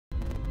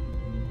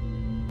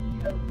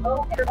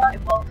Hello everyone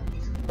and welcome to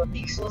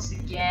 4pixels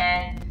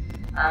again.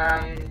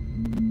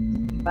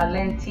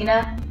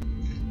 Valentina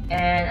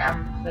and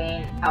I'm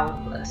playing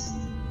Outlast.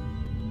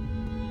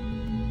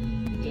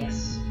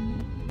 Yes,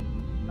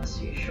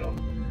 as usual.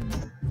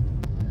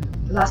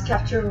 The last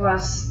capture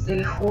was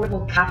the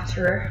horrible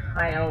capture,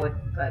 I know it,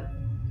 but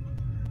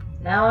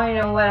now I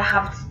know what I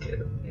have to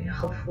do and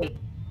hopefully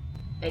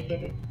I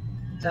get it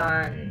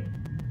done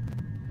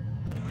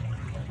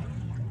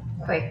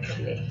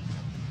quickly.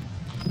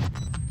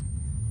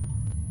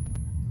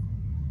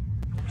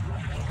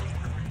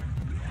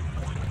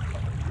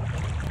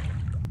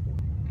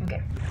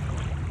 Okay.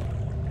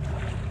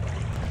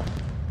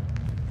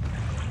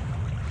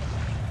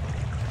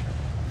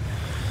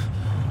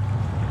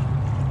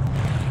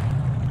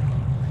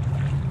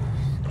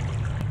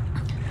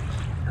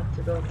 Have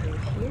to go through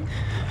here.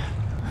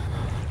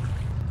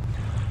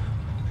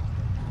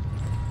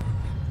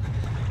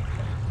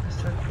 I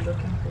start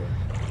looking for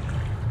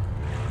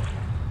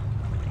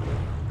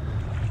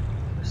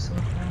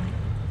something.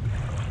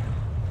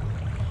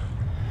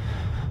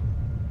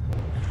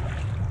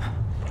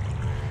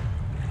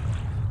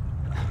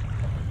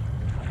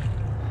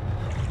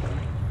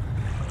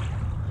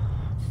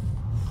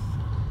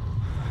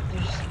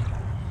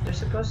 There's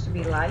supposed to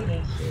be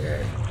lighting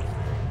here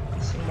at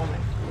this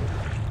moment.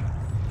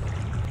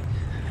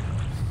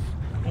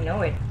 I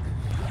know it.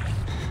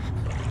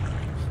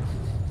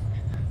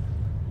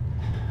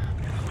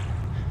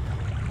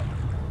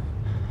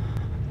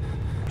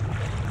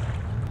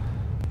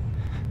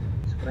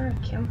 It's where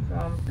I came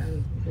from,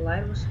 and the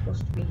light was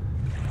supposed to be.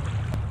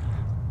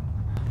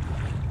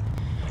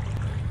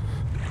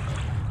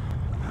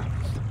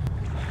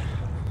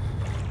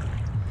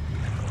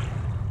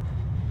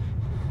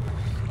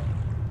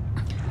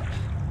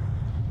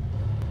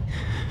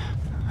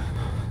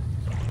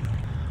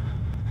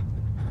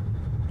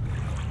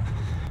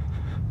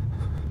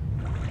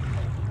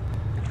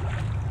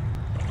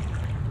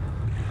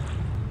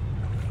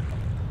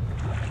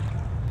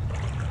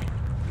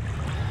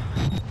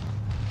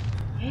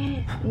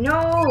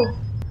 No!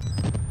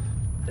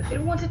 I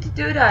didn't want it to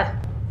do that.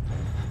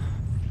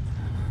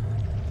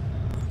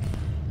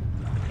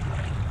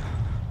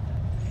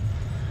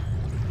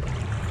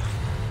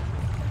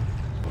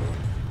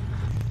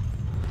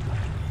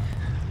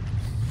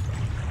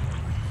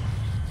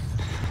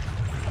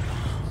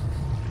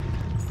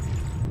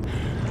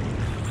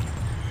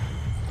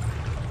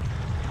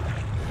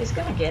 He's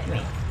gonna get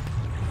me.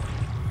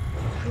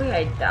 Hopefully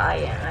I die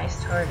and I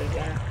start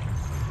again.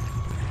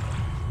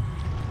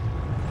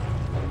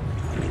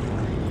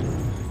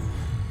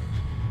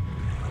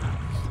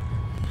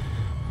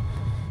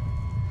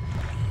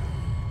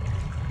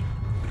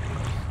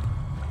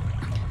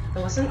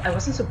 I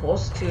wasn't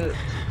supposed to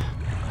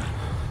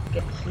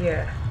get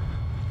here.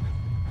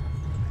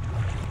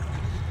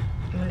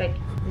 I mean, like,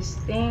 this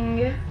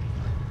thing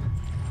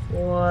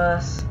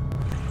was,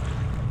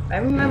 I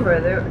remember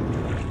there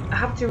I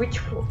have to reach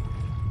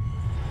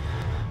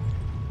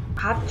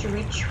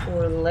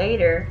for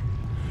later.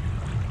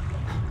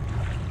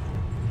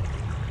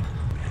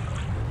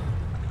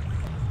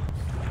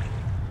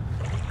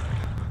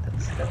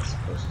 That's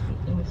supposed to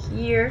be in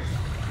here.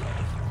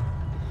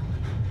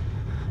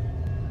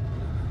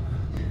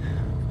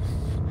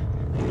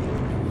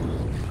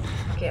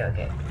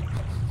 Okay.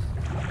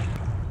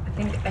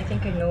 I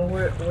think I know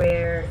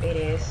where it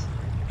is,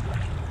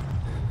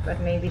 but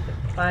maybe the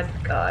bad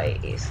guy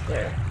is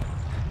there.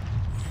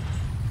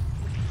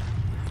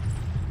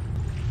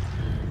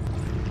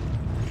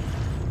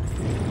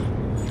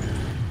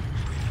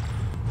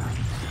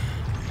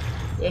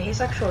 Yeah,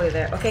 he's actually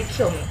there. Okay,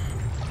 kill me.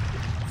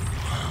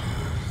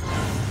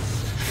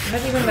 I'm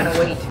not even gonna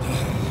wait.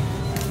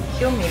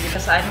 Kill me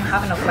because I don't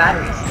have enough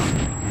batteries.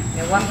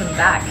 I want them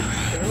back.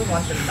 I really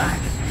want them back.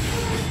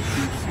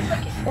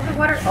 Oh, the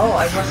water. Oh,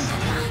 I was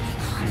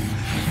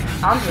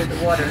under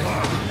the water.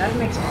 That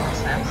makes more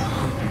sense.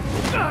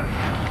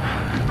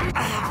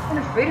 I'm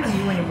not afraid of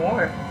you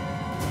anymore.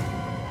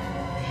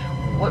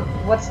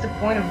 What's the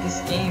point of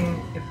this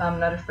game if I'm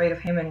not afraid of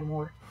him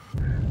anymore?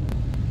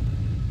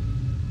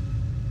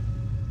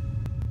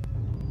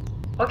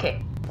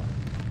 Okay,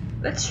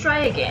 let's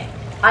try again.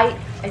 I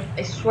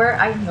swear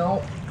I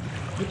know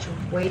which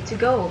way to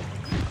go,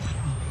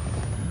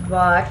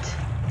 but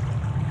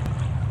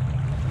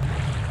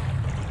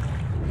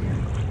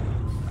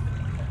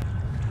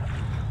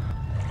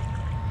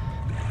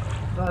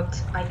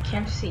I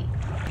can't see.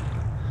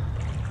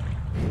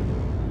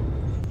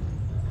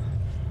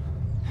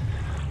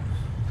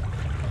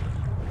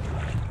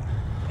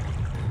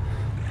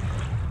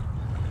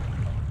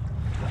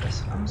 I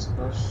guess I'm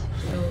supposed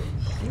to go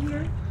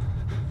here.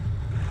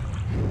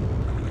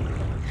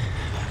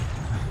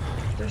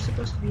 There's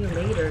supposed to be a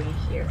later in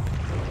here.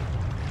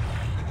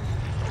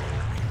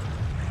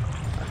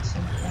 At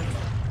some point.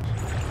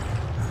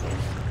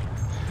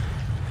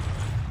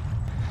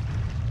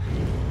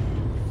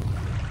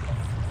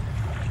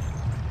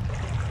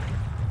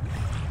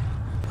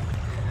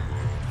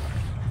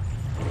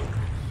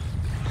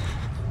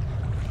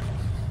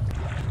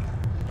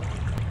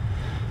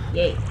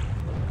 Yay.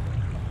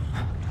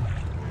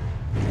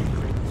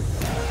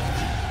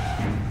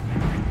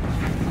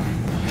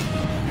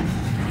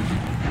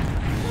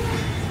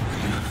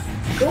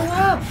 Go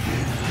up!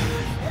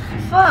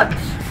 Fuck!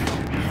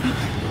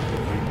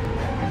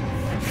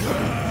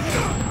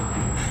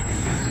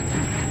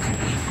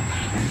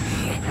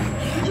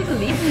 Can't you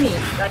leave me?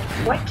 Like,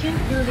 why can't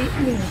you leave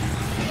me?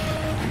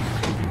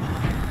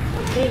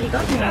 Okay, he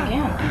got me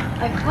again.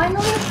 I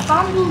finally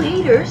found the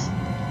leaders,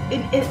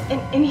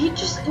 and he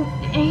just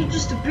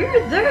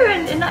appeared there,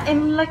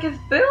 and like a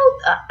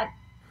failed.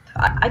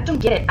 I don't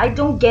get it. I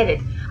don't get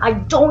it. I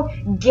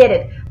don't get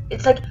it.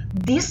 It's like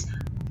this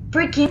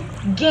freaking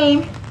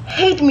game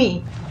hate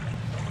me.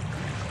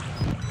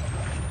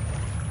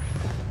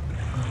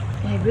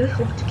 And I really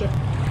hope to get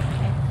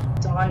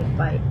it done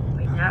by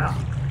now.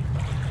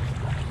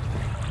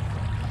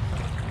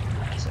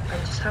 So I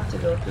just have to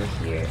go through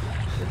here,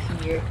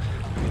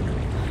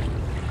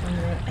 and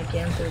then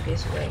again through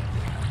this way.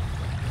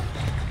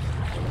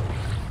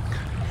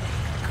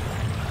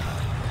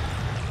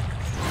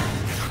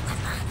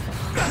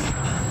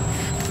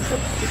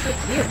 It's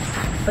like here.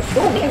 But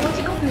go away, I want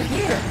to go through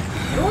here.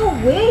 Go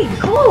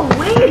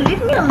away,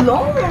 leave me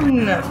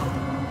alone.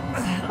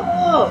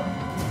 Oh.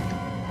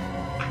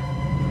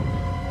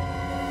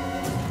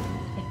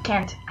 I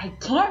can't.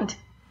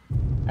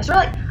 I swear,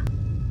 like,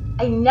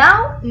 I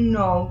now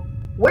know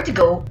where to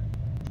go,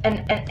 and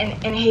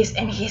he's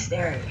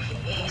there.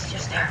 He's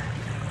just there.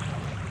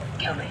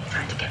 Kill me,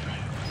 trying to get me.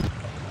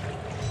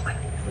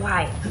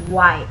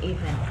 Why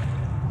even?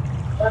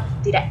 What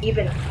did I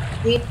even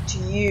need to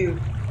you?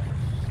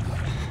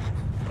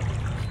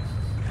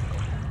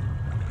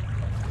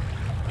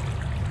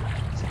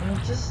 So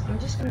I'm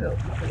just gonna go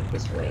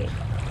this way.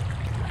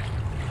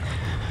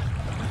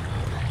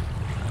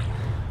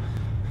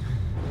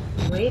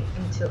 Wait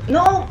until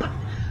no, but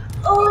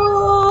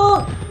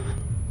oh,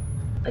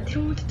 I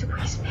didn't want it to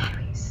waste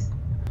batteries.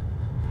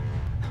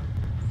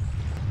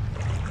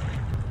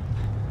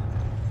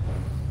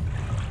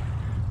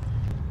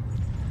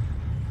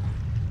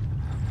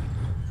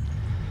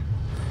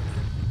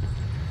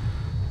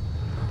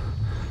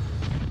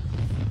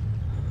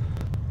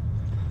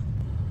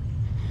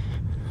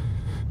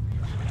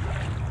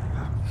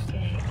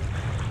 Okay,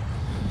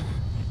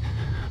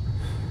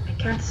 I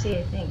can't see.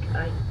 I think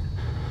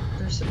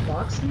there's a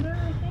box in there,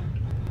 I think.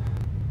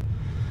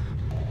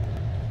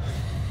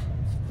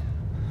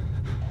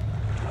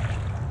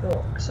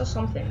 Oh, I saw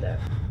something there.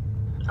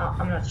 Oh,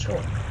 I'm not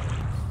sure.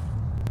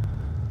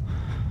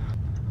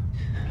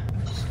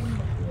 I'm just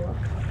gonna walk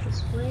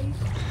this way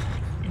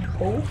and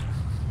hope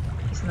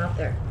it's not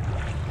there.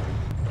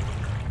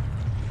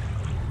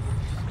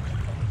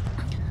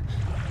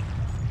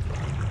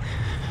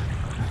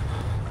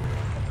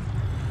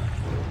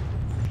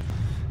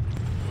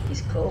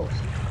 He's close.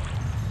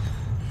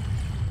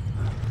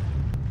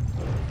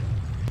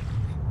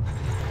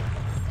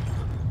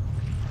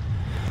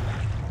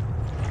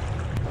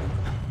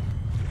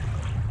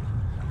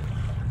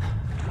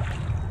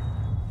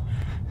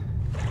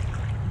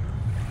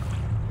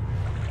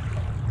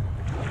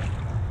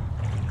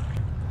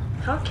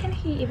 How can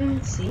he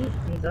even see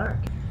in the dark?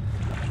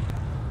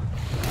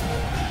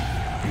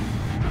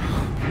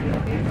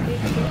 Okay.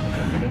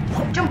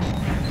 Oh, jump!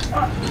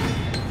 Oh.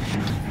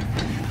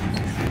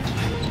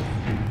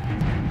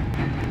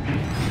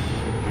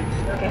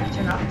 Okay,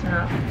 turn off.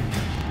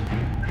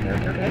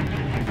 Okay.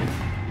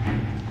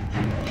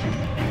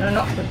 No,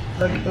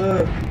 like,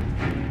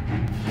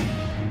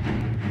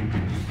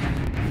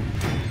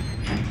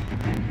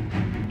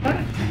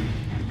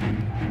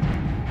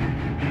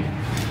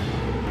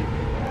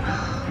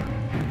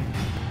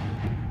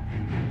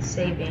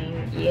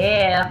 Saving,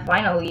 yeah,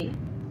 finally.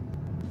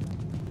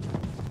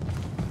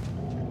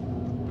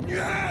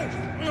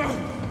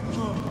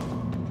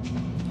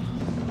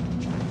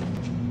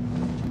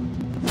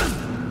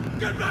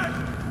 Get back!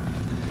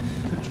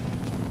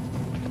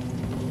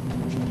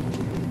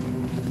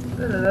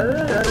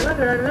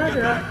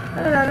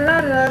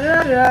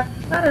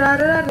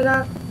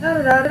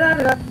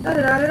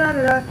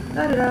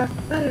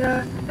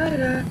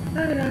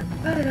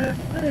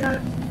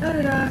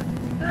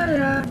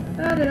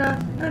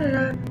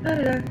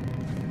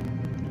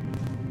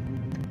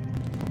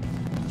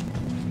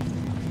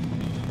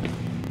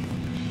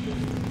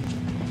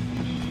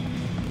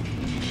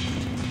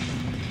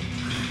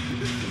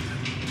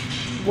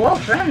 Whoa,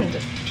 friend!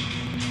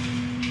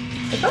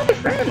 I found a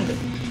friend!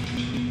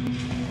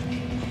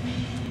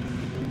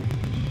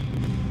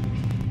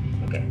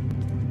 Okay.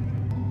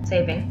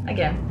 Saving,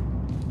 again.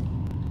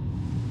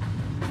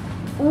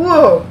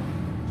 Whoa!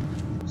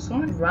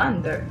 Someone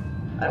ran there.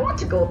 I don't want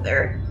to go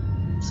there.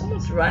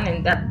 Someone's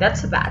running,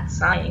 that's a bad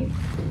sign.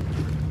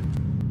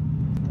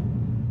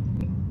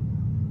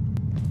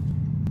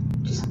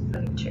 Just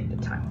let me check the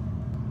time.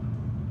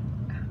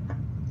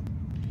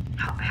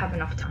 I have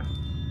enough time.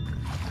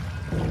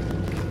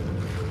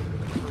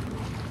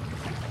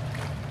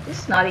 This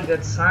is not a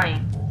good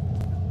sign.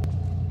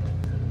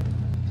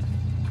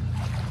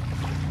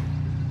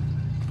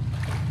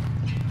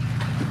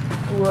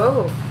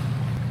 Whoa.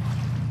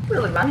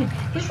 Really running?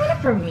 He's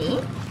running for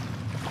me?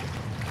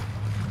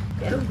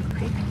 That would be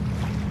creepy.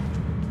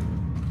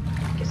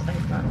 Guess I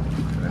run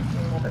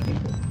from other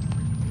people.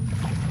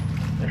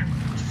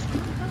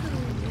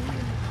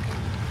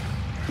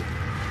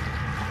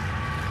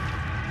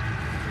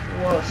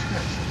 Whoa,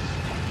 smart.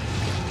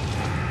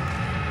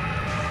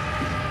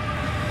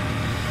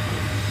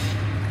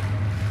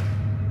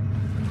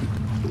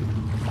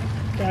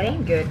 That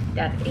ain't good.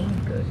 That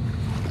ain't good.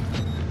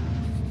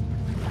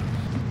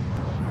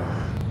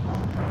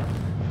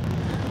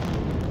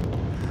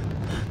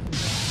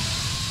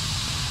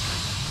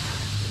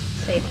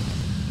 Saving.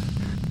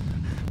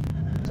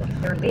 So if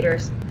there are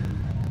leaders,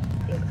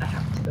 I think I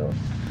have to go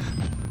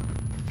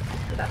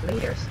to that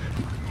leaders.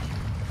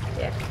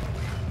 Yeah.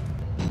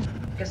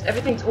 Because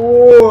everything's.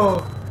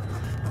 Oh!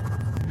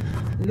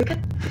 Look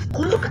at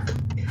the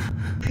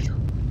video.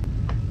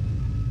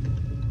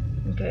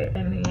 Okay,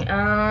 I mean,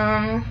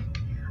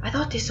 I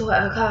thought this was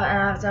a car and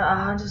after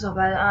 100 so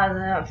bad, I don't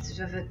know if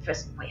it's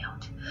first way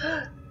out.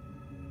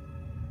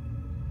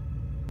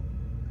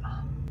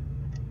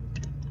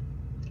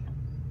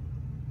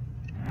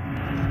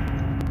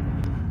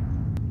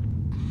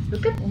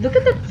 Look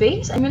at that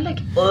face. I mean, like,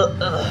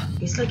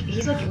 he's like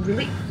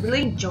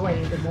really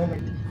enjoying the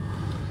moment.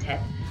 Ted,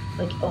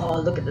 like,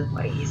 oh, look at the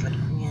way he's like,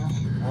 yeah,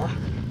 oh.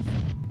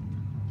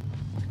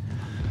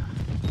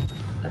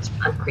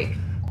 I'm creepy.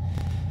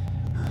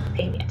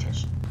 Pay me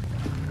attention.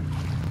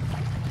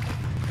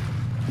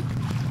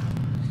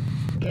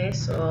 Okay,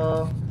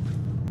 so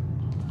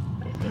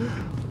I think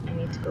I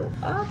need to go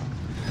up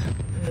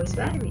and waste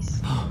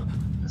batteries,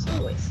 as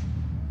always.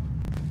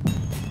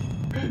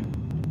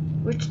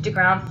 Reach the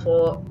ground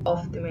floor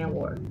of the main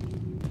ward.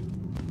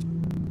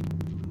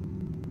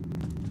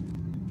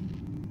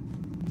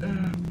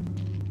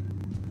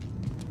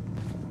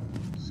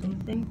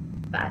 Something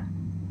bad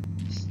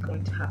is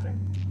going to happen.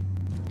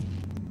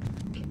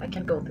 Okay, I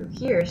can't go through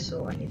here,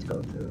 so I need to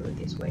go through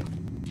this way.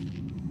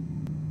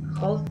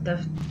 Hold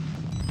the...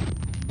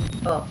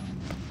 Oh.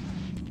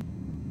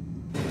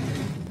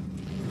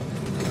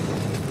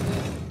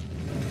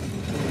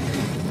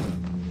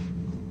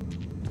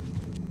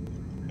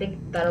 I think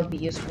that'll be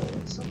useful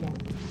with someone.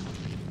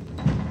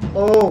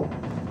 Oh!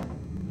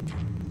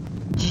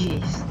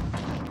 Jeez.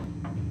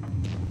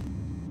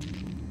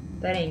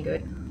 That ain't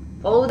good.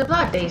 Follow the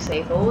blood, they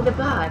say. Follow the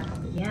blood.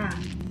 Yeah.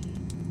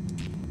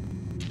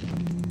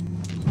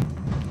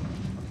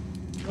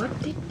 What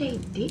did they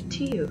do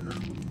to you?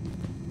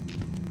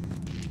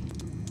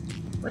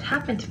 What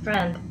happened,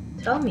 friend?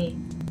 Tell me.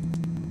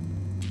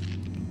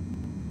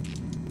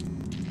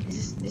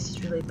 This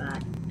is really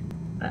bad.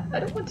 I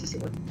don't want to see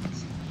what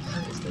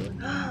friend is doing.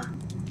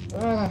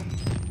 Oh.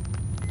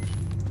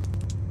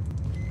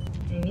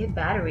 I need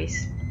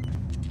batteries.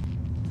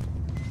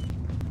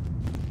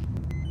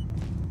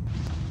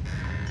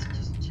 Let's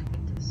just check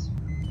this.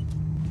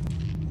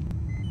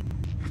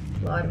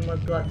 Blood, more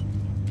blood.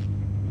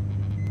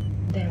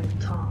 Damn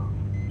Tom.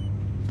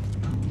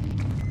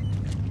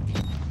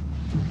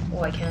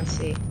 Oh, I can't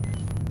see.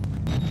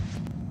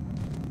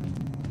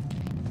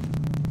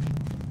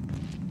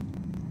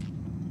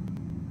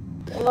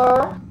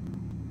 Hello?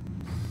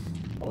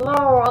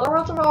 Hello, I don't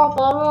want to know.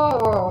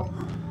 Hello.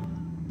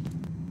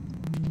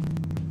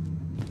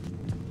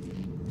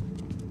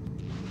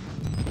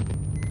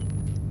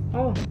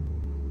 Oh.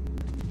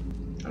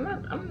 I'm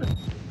not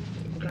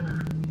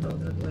gonna go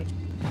that way.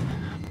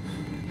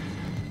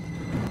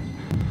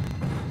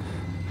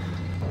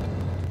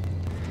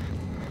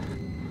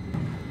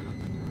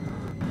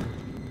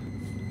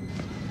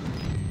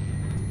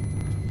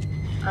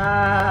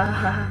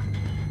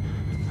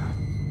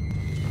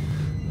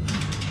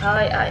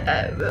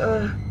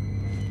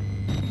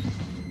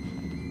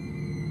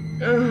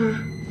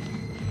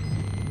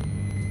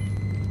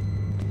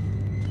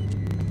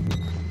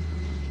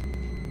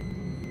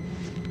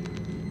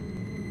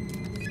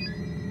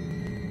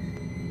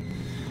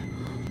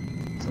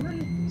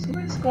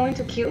 Somebody's going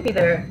to kill me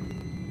there.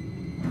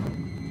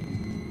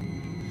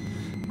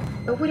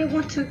 Why would I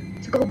want to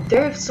go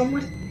there if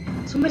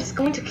somebody's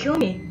going to kill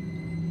me?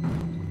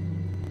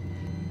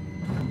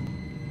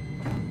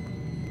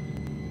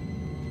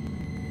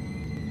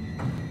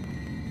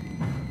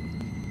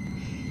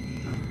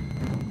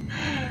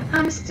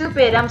 I'm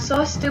stupid. I'm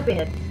so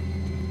stupid.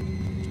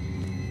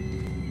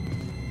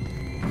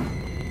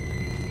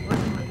 What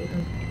am I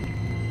even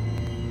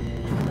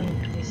playing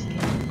this game?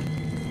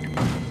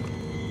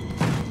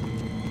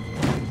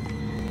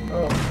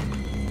 Oh.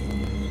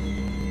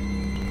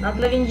 Not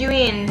letting you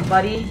in,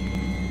 buddy.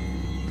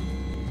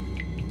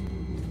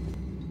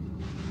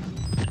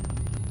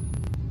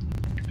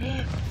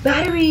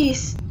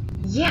 Batteries!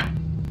 Yeah!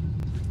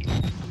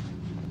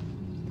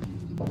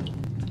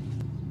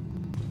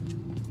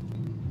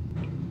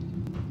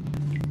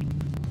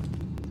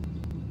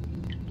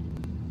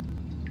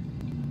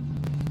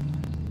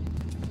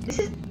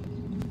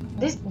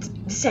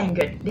 This ain't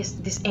good.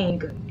 This ain't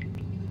good.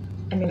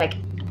 I mean, like,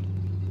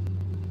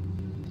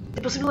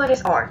 the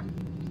possibilities are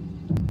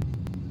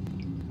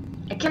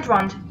I can't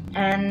run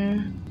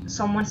and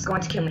someone's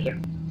going to kill me here.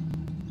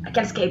 I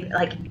can escape,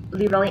 like,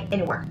 literally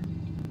anywhere.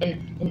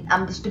 And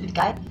I'm the stupid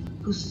guy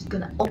who's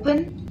gonna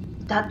open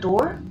that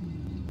door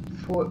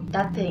for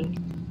that thing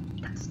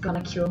that's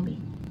gonna kill me.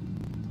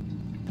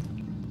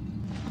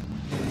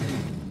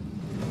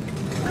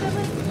 What am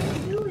I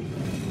doing?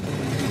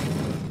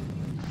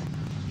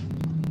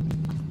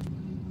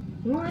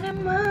 What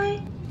am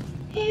I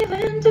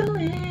even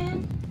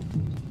doing?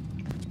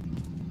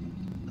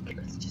 Okay,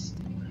 let's just...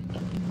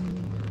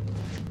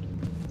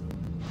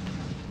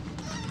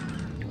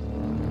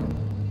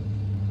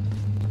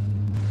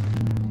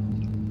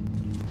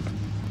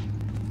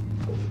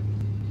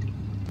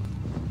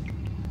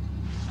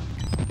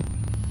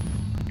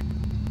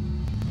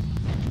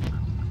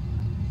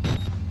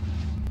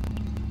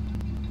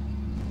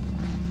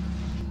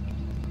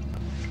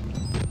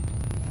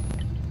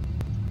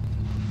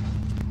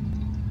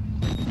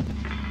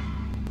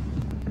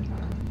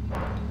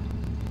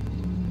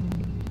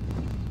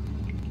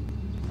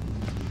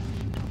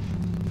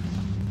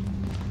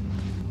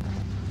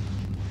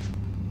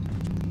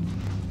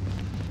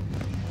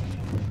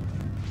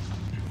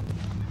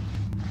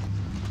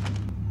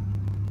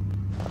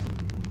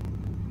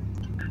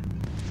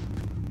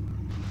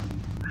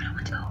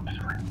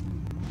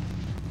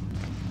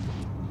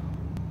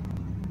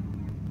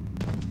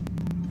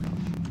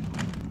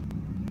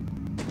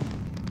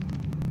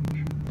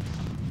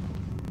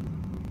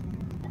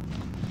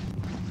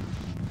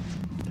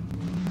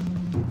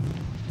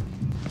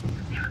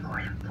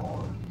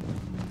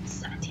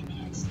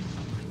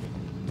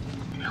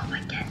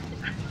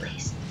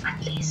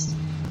 At least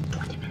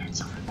 20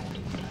 minutes of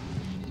recording again.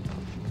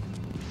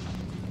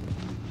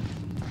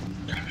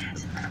 20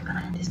 minutes and then I'm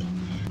gonna end this game.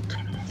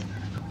 20 minutes and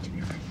then I'm going to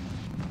be ready.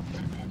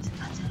 20 minutes and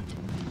that's it.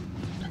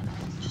 20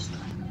 minutes, just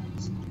 20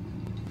 minutes.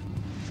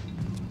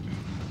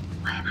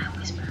 Why am I a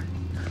whisperer?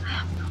 I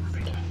have no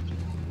freaking idea.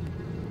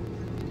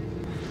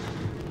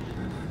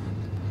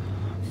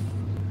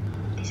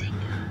 This ain't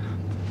good.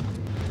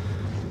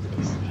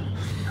 This ain't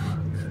no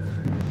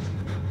good.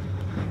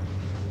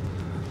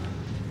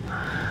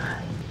 Why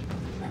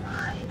am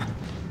I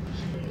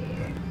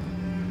here?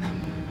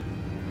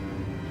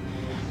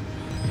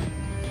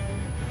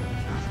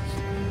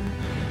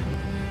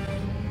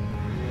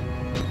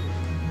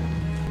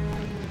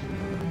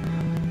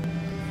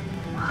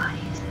 Why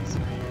is this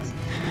place?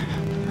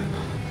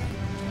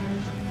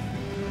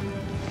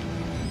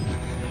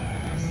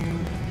 Yes,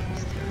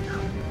 still no.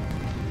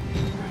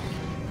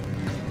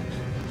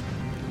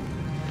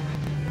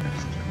 I'm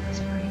still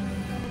whispering.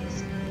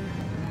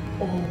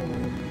 Oh,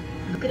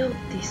 look at all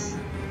these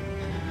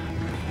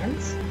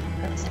ants.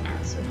 That is the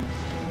answer.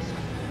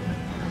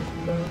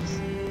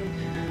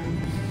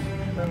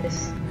 From this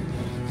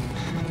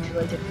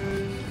mutilated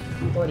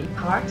body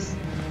parts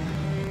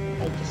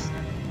I just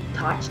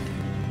touched.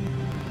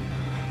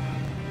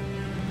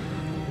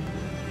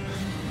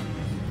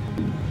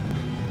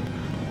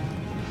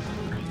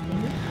 I think I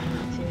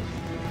need to,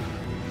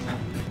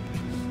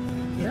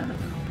 yeah.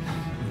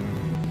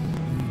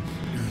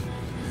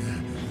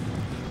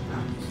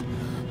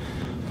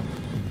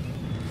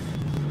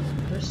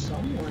 There's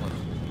someone.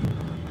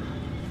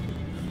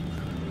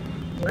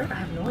 Where? I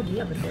have no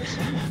idea, but there's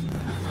someone.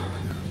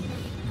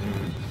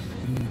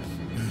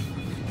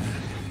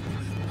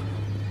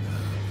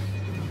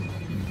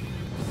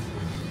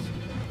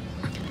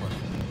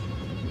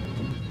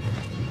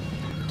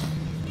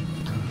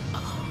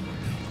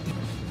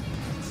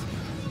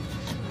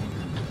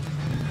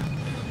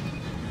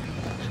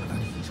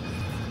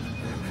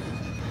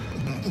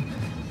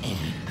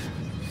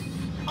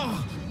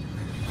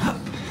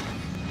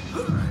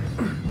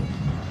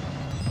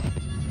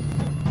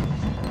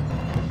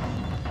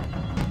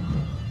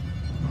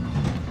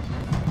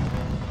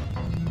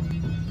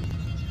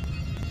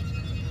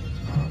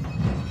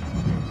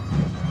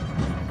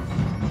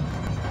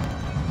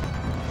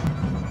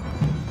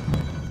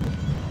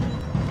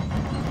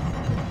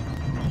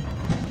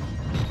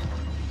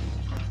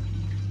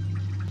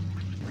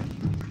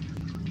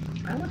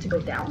 I want to go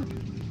down.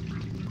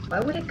 Why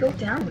would I go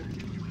down?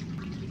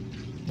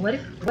 What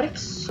if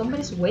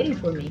somebody's waiting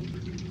for me?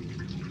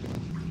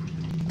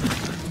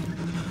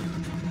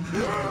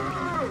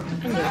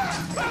 I knew.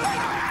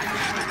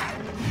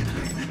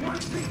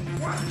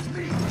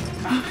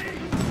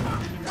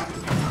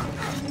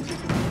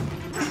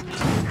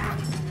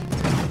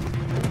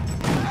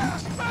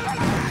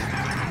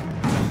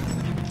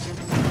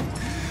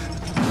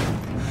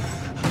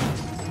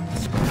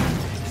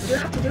 What do you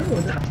have to do? You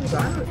have to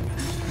run.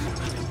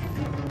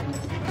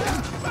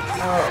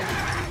 Oh.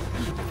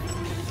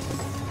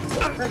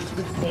 That's a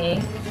good thing.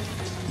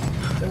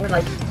 They were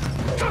like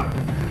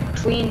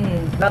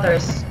twin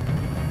brothers.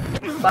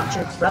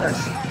 Butcher brothers.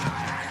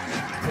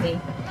 Really.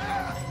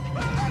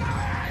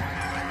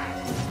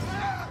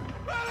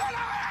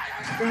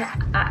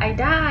 I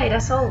died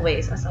as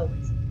always. As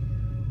always.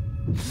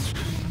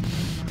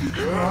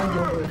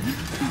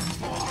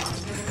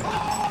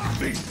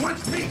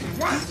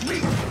 Want me!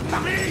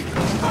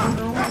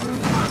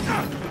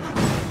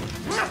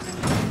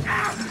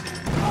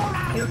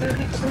 Okay,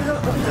 open it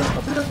up.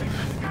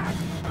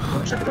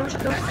 Oh shut the door, shut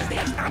the door. This is the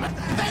experiment.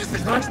 This is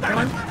the Run,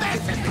 experiment. run.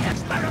 This is the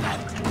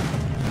experiment.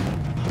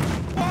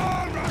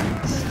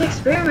 This is the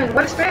experiment.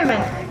 What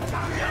experiment?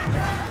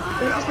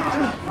 What are these people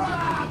doing?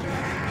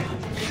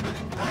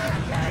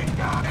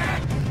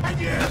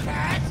 And you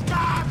can't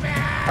stop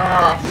it.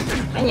 Oh,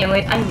 I knew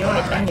it, I knew it,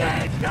 I knew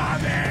it.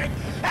 Stop it.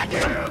 And you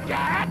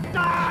can't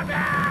stop it.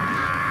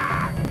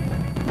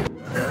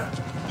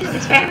 This is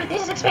experiment,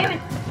 this is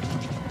experiment.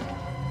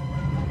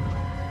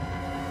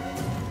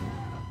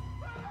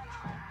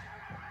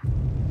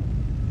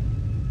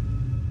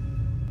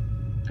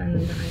 And I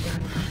died.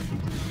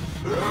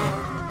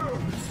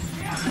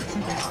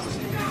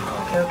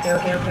 Okay.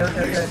 Okay.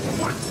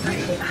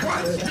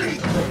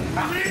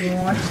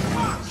 One,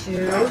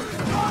 two.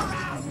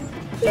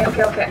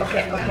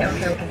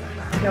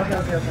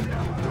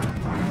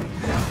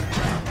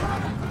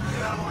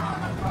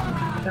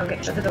 Okay,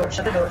 shut the door.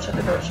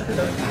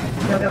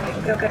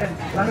 Okay.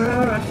 Run.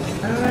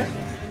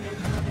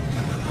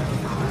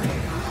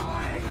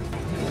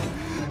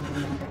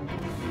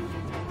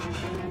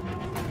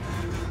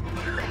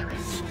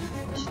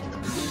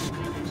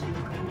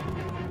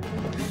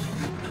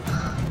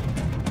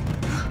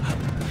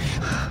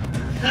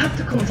 I have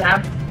to calm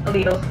down a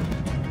little.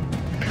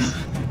 Because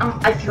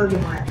I feel you,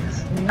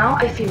 Miles. Now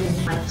I feel you,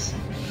 Miles.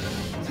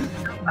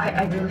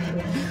 I really feel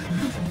you.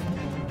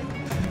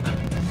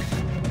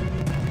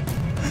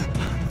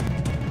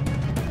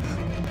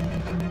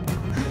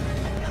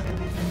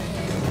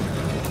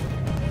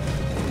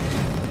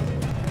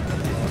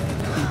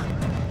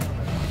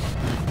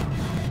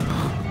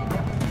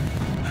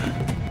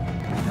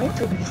 No one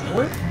told me this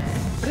door.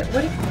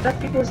 What if that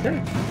people is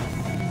there?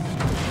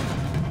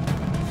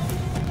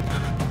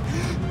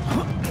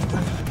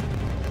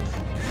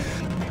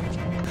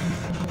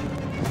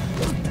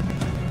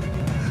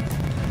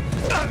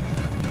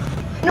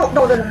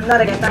 No,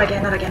 not again.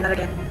 Okay.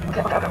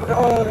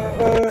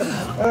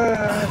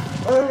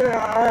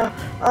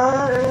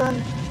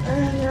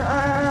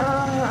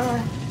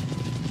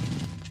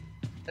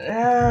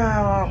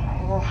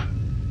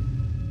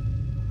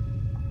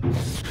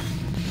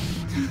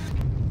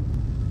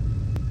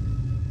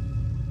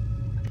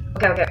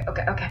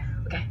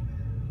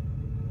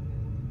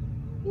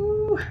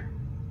 Ooh.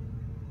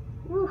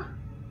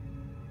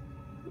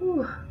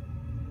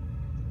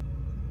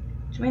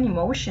 Too many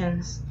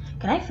emotions.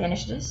 Can I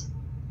finish this?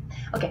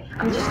 Okay,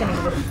 I'm just gonna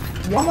give it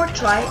one more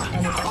try,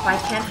 and if I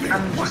can't,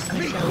 I'm just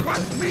gonna leave it.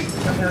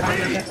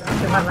 Okay.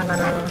 Run. 1,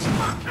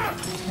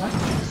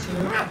 2,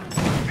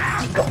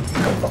 go.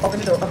 Open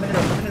the door.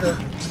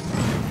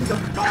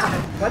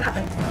 What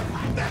happened?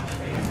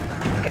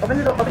 Okay, open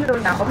the door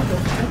now. One.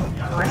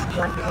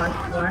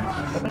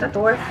 Open the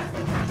door.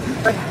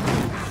 Right.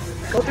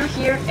 Go through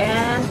here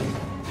and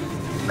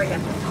break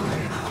in.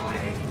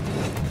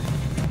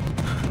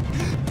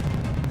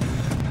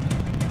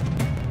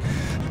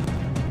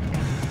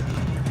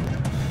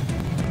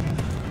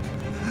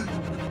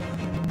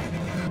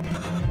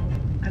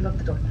 Lock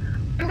the door.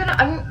 I'm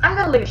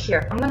gonna leave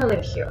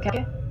it here.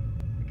 Okay?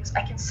 Because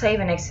I can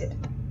save and exit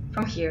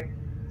from here.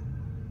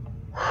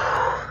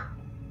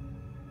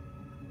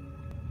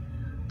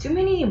 Too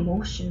many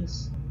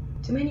emotions.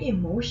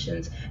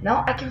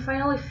 Now I can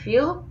finally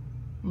feel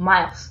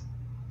Miles.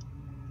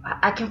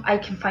 I can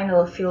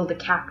finally feel the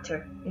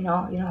character. You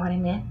know what I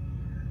mean?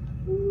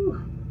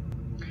 Ooh.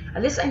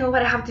 At least I know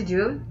what I have to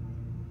do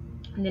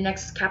in the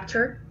next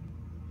chapter.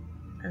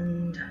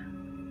 And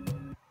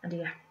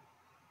yeah.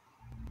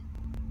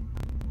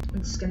 I'm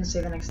just gonna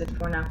save and exit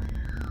for now.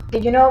 Okay,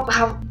 you know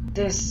how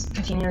this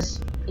continues.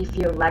 If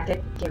you liked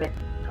it, give it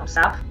a thumbs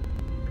up,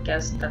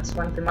 because that's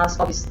one of the most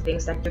obvious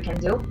things that you can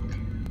do.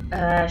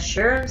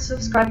 Share and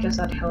subscribe, because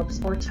that helps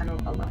our channel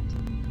a lot.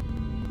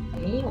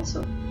 And me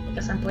also,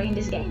 because I'm playing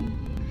this game.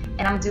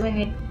 And I'm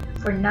doing it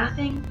for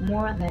nothing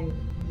more than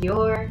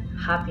your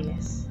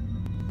happiness.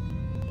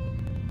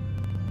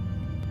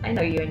 I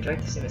know you enjoyed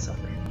to see me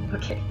suffer.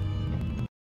 Okay.